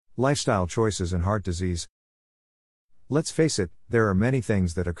Lifestyle choices and heart disease. Let's face it, there are many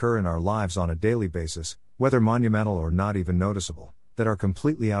things that occur in our lives on a daily basis, whether monumental or not even noticeable, that are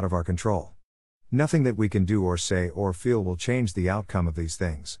completely out of our control. Nothing that we can do or say or feel will change the outcome of these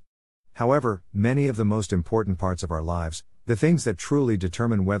things. However, many of the most important parts of our lives, the things that truly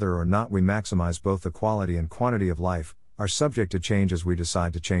determine whether or not we maximize both the quality and quantity of life, are subject to change as we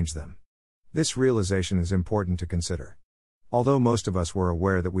decide to change them. This realization is important to consider. Although most of us were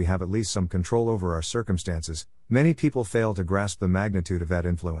aware that we have at least some control over our circumstances, many people fail to grasp the magnitude of that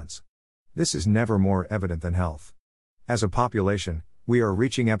influence. This is never more evident than health. As a population, we are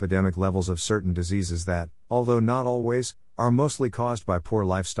reaching epidemic levels of certain diseases that, although not always, are mostly caused by poor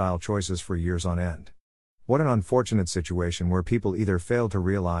lifestyle choices for years on end. What an unfortunate situation where people either fail to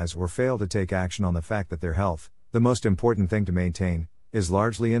realize or fail to take action on the fact that their health, the most important thing to maintain, is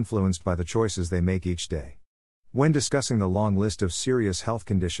largely influenced by the choices they make each day. When discussing the long list of serious health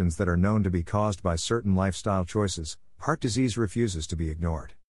conditions that are known to be caused by certain lifestyle choices, heart disease refuses to be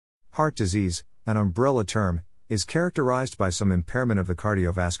ignored. Heart disease, an umbrella term, is characterized by some impairment of the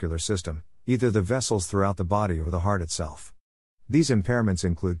cardiovascular system, either the vessels throughout the body or the heart itself. These impairments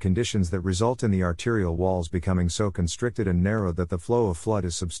include conditions that result in the arterial walls becoming so constricted and narrowed that the flow of blood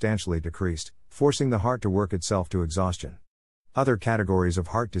is substantially decreased, forcing the heart to work itself to exhaustion. Other categories of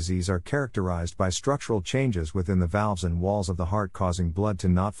heart disease are characterized by structural changes within the valves and walls of the heart causing blood to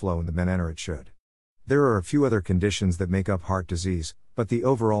not flow in the manner it should. There are a few other conditions that make up heart disease, but the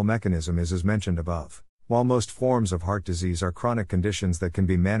overall mechanism is as mentioned above. While most forms of heart disease are chronic conditions that can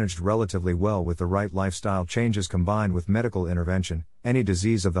be managed relatively well with the right lifestyle changes combined with medical intervention, any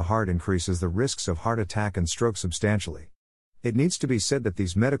disease of the heart increases the risks of heart attack and stroke substantially. It needs to be said that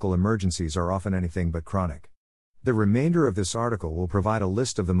these medical emergencies are often anything but chronic. The remainder of this article will provide a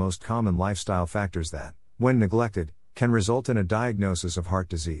list of the most common lifestyle factors that, when neglected, can result in a diagnosis of heart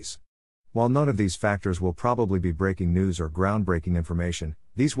disease. While none of these factors will probably be breaking news or groundbreaking information,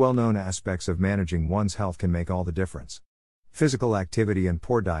 these well-known aspects of managing one's health can make all the difference. Physical activity and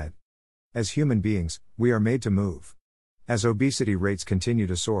poor diet. As human beings, we are made to move. As obesity rates continue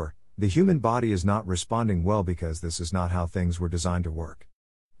to soar, the human body is not responding well because this is not how things were designed to work.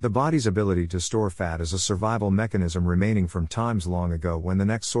 The body's ability to store fat is a survival mechanism remaining from times long ago when the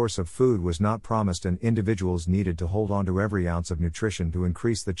next source of food was not promised and individuals needed to hold on to every ounce of nutrition to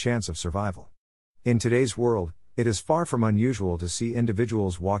increase the chance of survival. In today's world, it is far from unusual to see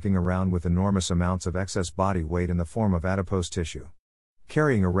individuals walking around with enormous amounts of excess body weight in the form of adipose tissue.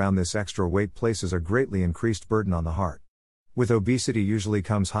 Carrying around this extra weight places a greatly increased burden on the heart. With obesity usually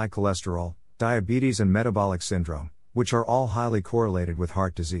comes high cholesterol, diabetes and metabolic syndrome, which are all highly correlated with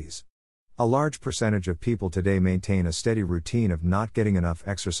heart disease. A large percentage of people today maintain a steady routine of not getting enough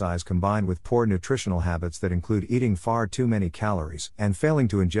exercise combined with poor nutritional habits that include eating far too many calories and failing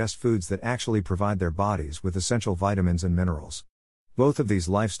to ingest foods that actually provide their bodies with essential vitamins and minerals. Both of these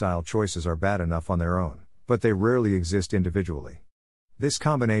lifestyle choices are bad enough on their own, but they rarely exist individually. This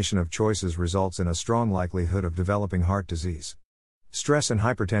combination of choices results in a strong likelihood of developing heart disease. Stress and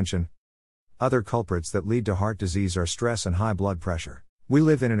hypertension. Other culprits that lead to heart disease are stress and high blood pressure. We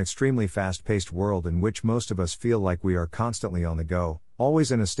live in an extremely fast-paced world in which most of us feel like we are constantly on the go,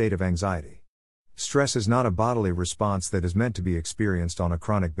 always in a state of anxiety. Stress is not a bodily response that is meant to be experienced on a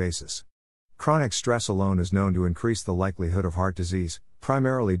chronic basis. Chronic stress alone is known to increase the likelihood of heart disease,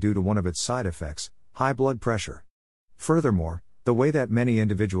 primarily due to one of its side effects, high blood pressure. Furthermore, the way that many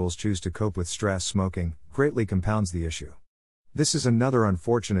individuals choose to cope with stress, smoking, greatly compounds the issue. This is another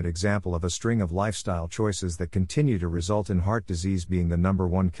unfortunate example of a string of lifestyle choices that continue to result in heart disease being the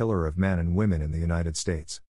 #1 killer of men and women in the United States.